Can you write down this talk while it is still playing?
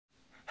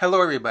Hello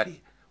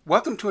everybody,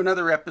 welcome to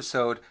another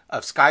episode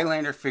of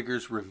Skylander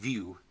Figures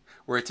Review,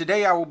 where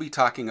today I will be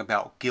talking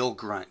about Gill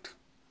Grunt,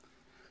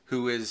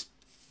 who is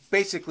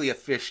basically a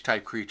fish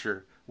type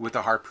creature with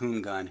a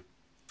harpoon gun.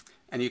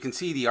 And you can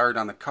see the art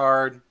on the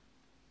card.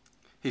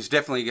 He's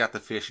definitely got the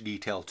fish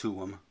detail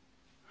to him.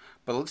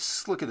 But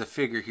let's look at the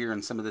figure here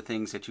and some of the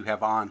things that you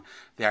have on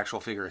the actual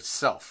figure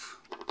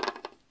itself.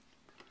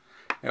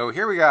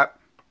 Here we got,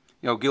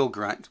 Gill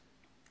Grunt.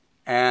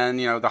 And,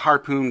 the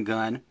harpoon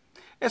gun.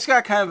 It's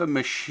got kind of a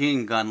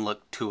machine gun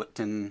look to it,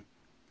 and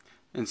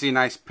see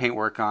nice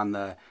paintwork on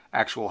the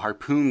actual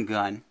harpoon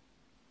gun.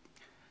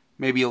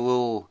 Maybe a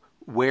little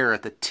wear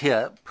at the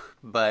tip,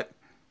 but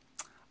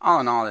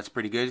all in all, that's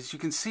pretty good. As you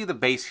can see, the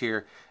base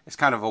here is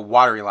kind of a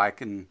watery-like,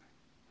 and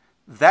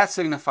that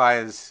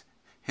signifies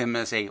him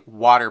as a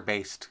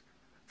water-based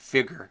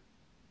figure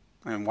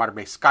and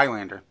water-based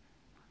Skylander.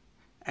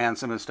 And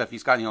some of the stuff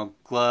he's got,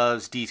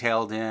 gloves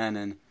detailed in,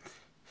 and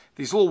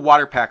these little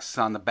water packs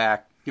on the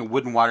back.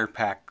 Wooden water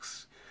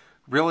packs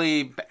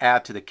really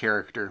add to the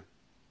character.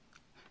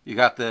 You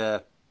got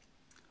the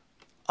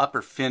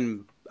upper fish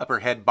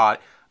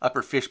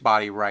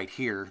body right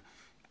here,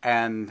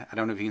 and I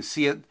don't know if you can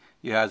see it.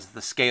 It has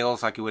the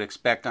scales like you would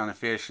expect on a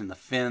fish and the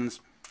fins.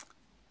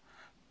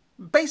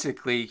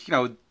 Basically,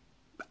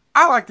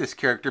 I like this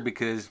character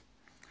because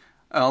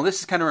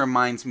this kind of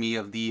reminds me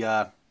of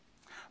the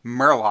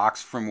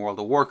Murlocs from World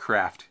of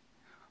Warcraft.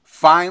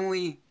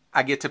 Finally,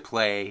 I get to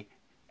play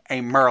a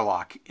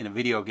Murloc in a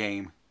video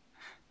game.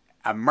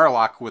 A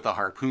Murloc with a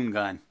harpoon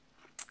gun.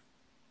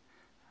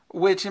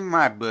 Which in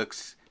my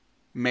books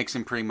makes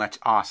him pretty much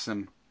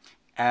awesome.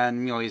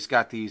 And he's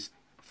got these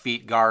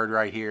feet guard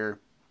right here.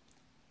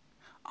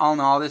 All in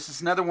all, this is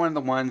another one of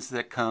the ones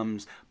that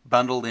comes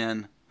bundled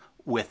in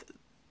with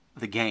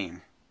the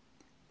game.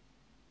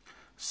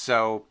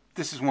 So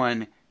this is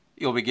one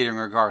you'll be getting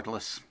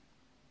regardless.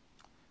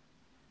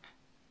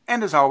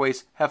 And as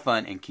always, have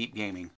fun and keep gaming.